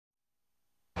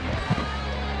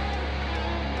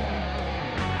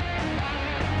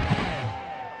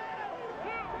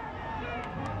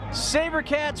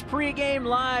Sabercats pregame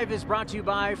live is brought to you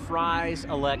by Fry's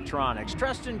Electronics.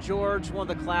 Trestin George, one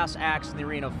of the class acts in the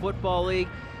Arena Football League.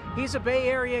 He's a Bay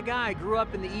Area guy, grew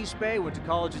up in the East Bay, went to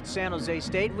college at San Jose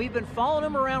State, and we've been following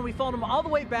him around. We followed him all the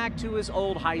way back to his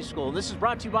old high school. This is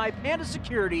brought to you by Panda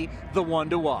Security, the one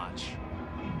to watch.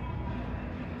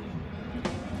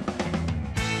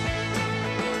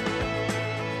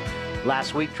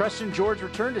 Last week, Trestin George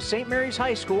returned to St. Mary's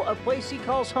High School, a place he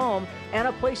calls home and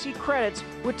a place he credits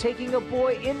with taking a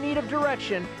boy in need of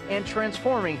direction and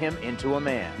transforming him into a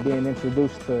man. Being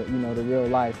introduced to, the real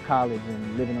life college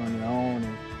and living on your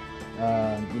own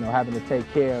and, having to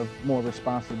take care of more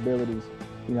responsibilities.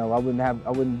 I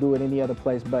wouldn't do it any other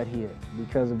place but here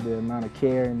because of the amount of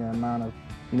care and the amount of,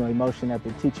 emotion that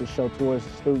the teachers show towards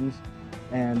the students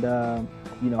and,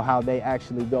 how they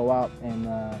actually go out and,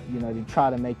 they try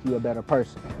to make you a better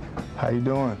person. How you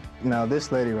doing? Now,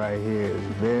 this lady right here is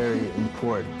very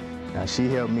important. Now, she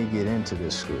helped me get into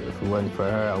this school. If it wasn't for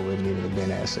her, I wouldn't even have been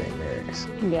at St. Mary's.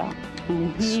 Yeah,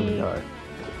 and Sweetheart.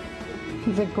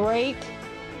 He's a great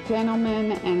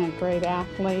gentleman and a great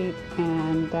athlete,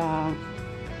 and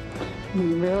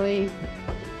really...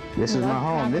 This is my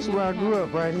home. This is where I grew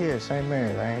up, right here, St.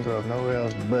 Mary's. I ain't grow up nowhere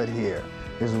else but here.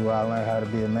 This is where I learned how to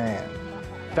be a man.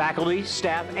 Faculty,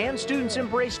 staff, and students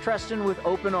embrace Trestin with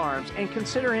open arms and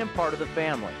consider him part of the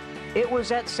family. It was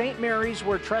at St. Mary's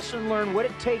where Trestin learned what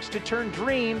it takes to turn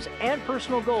dreams and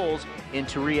personal goals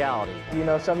into reality.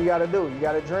 Something you gotta do. You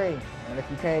gotta dream. And if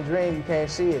you can't dream, you can't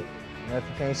see it. And if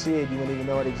you can't see it, you wouldn't even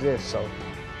know it exists. So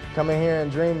coming here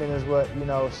and dreaming is what,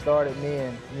 started me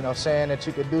and, saying that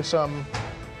you could do something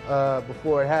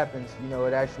before it happens,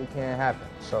 it actually can happen.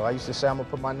 So I used to say I'm gonna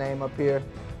put my name up here.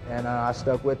 And I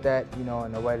stuck with that, in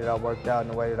the way that I worked out, in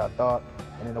the way that I thought,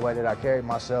 and in the way that I carried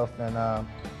myself. And,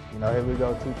 here we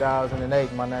go,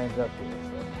 2008, my name's up here. So.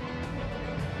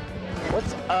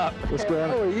 What's up? What's going on?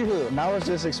 How are you? And I was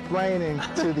just explaining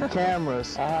to the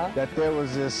cameras that there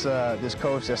was this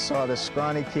coach that saw this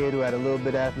scrawny kid who had a little bit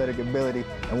of athletic ability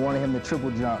and wanted him to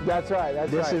triple jump. That's right,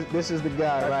 This is the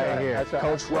guy right here, that's right.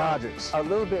 Coach Rogers. A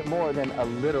little bit more than a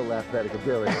little athletic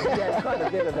ability. Yeah, quite a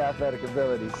bit of athletic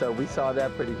ability, so we saw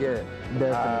that pretty good.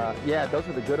 Yeah, those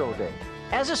were the good old days.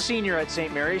 As a senior at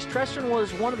St. Mary's, Trestin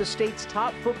was one of the state's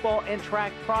top football and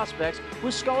track prospects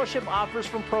with scholarship offers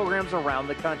from programs around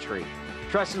the country.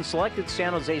 Trestin selected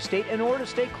San Jose State in order to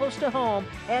stay close to home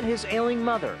and his ailing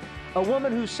mother, a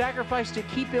woman who sacrificed to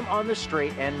keep him on the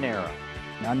straight and narrow.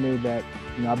 I knew that,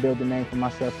 I built a name for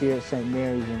myself here at St.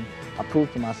 Mary's, and I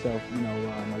proved to myself,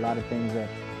 a lot of things that,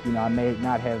 I may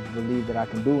not have believed that I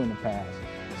can do in the past.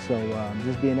 So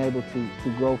just being able to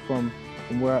grow from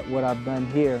what I've done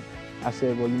here, I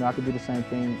said, well, I could do the same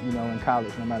thing, in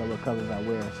college, no matter what colors I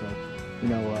wear.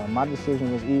 So, my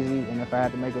decision was easy, and if I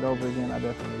had to make it over again, I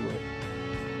definitely would.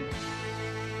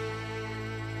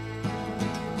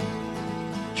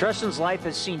 Trestin's life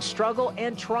has seen struggle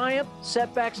and triumph,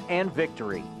 setbacks and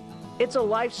victory. It's a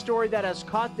life story that has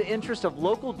caught the interest of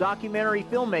local documentary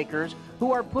filmmakers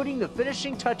who are putting the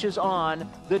finishing touches on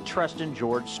the Trestin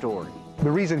George story.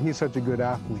 The reason he's such a good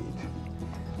athlete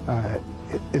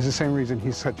is the same reason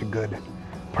he's such a good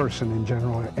person in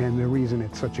general, and the reason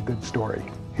it's such a good story.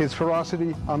 His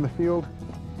ferocity on the field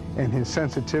and his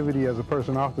sensitivity as a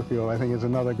person off the field, I think, is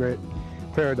another great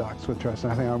paradox with Trestin.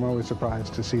 I think I'm always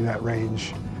surprised to see that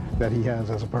range that he has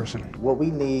as a person. What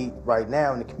we need right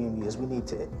now in the community is we need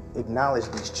to acknowledge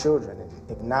these children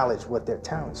and acknowledge what their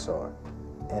talents are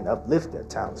and uplift their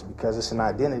talents, because it's an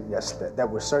identity that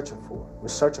we're searching for. We're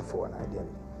searching for an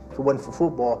identity. If it wasn't for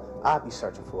football, I'd be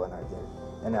searching for an identity.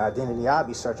 And the identity I'd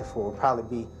be searching for would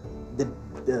probably be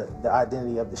the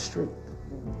identity of the street,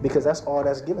 because that's all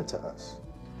that's given to us.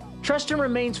 Trestin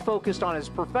remains focused on his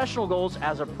professional goals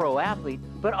as a pro athlete,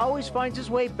 but always finds his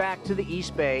way back to the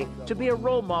East Bay to be a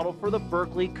role model for the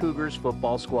Berkeley Cougars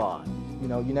football squad. You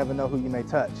never know who you may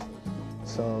touch.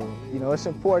 So, it's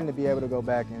important to be able to go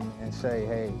back and say,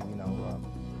 hey,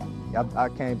 I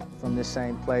came from this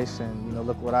same place, and,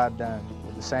 look what I've done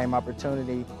with the same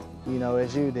opportunity,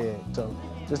 as you did. So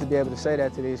just to be able to say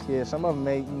that to these kids, some of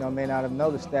them may not have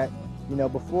noticed that,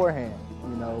 beforehand,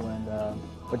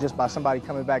 but just by somebody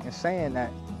coming back and saying that,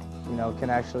 can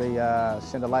actually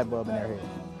send a light bulb in their head.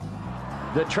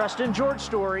 The Trestin George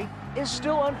story is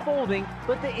still unfolding,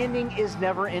 but the ending is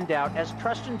never in doubt, as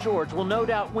Trestin George will no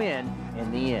doubt win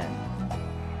in the end.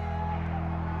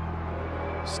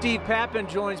 Steve Pappen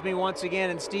joins me once again.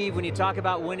 And Steve, when you talk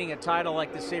about winning a title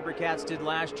like the Sabercats did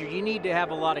last year, you need to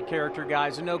have a lot of character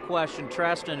guys, and no question,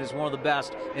 Trestin is one of the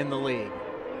best in the league.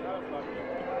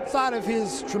 outside of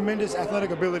his tremendous athletic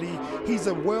ability, he's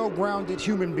a well-grounded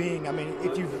human being. I mean,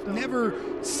 if you've never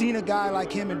seen a guy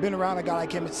like him and been around a guy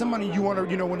like him, it's somebody you want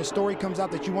to, when a story comes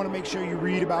out that you want to make sure you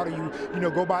read about, or you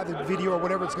go by the video or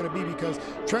whatever it's going to be, because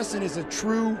Trestin is a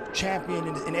true champion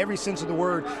in every sense of the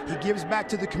word. He gives back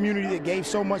to the community that gave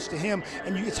so much to him,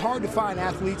 and it's hard to find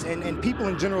athletes and people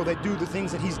in general that do the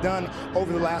things that he's done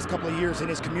over the last couple of years in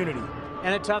his community.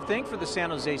 And a tough thing for the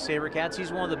San Jose Sabercats.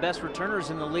 He's one of the best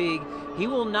returners in the league.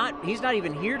 He's not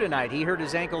even here tonight. He hurt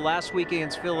his ankle last week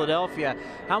against Philadelphia.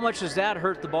 How much does that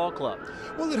hurt the ball club?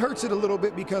 Well, it hurts it a little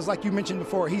bit because, like you mentioned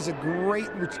before, he's a great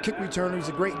kick returner. He's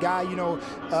a great guy,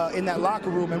 in that locker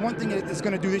room. And one thing it's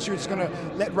going to do this year is going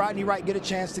to let Rodney Wright get a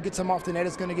chance to get some off the net.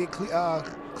 It's going to get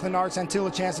Clenard Santil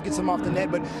a chance to get some off the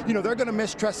net. But, they're going to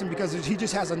miss Trestin because he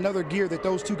just has another gear that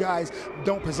those two guys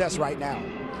don't possess right now.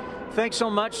 Thanks so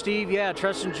much, Steve. Yeah,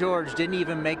 Trestin George didn't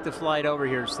even make the flight over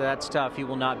here, so that's tough. He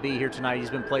will not be here tonight. He's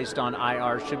been placed on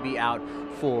IR, should be out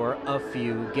for a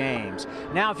few games.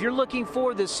 Now, if you're looking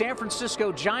for the San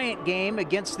Francisco Giant game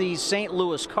against the St.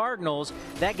 Louis Cardinals,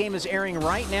 that game is airing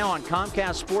right now on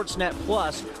Comcast Sportsnet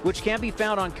Plus, which can be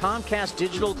found on Comcast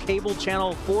Digital Cable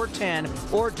Channel 410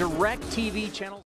 or DirecTV Channel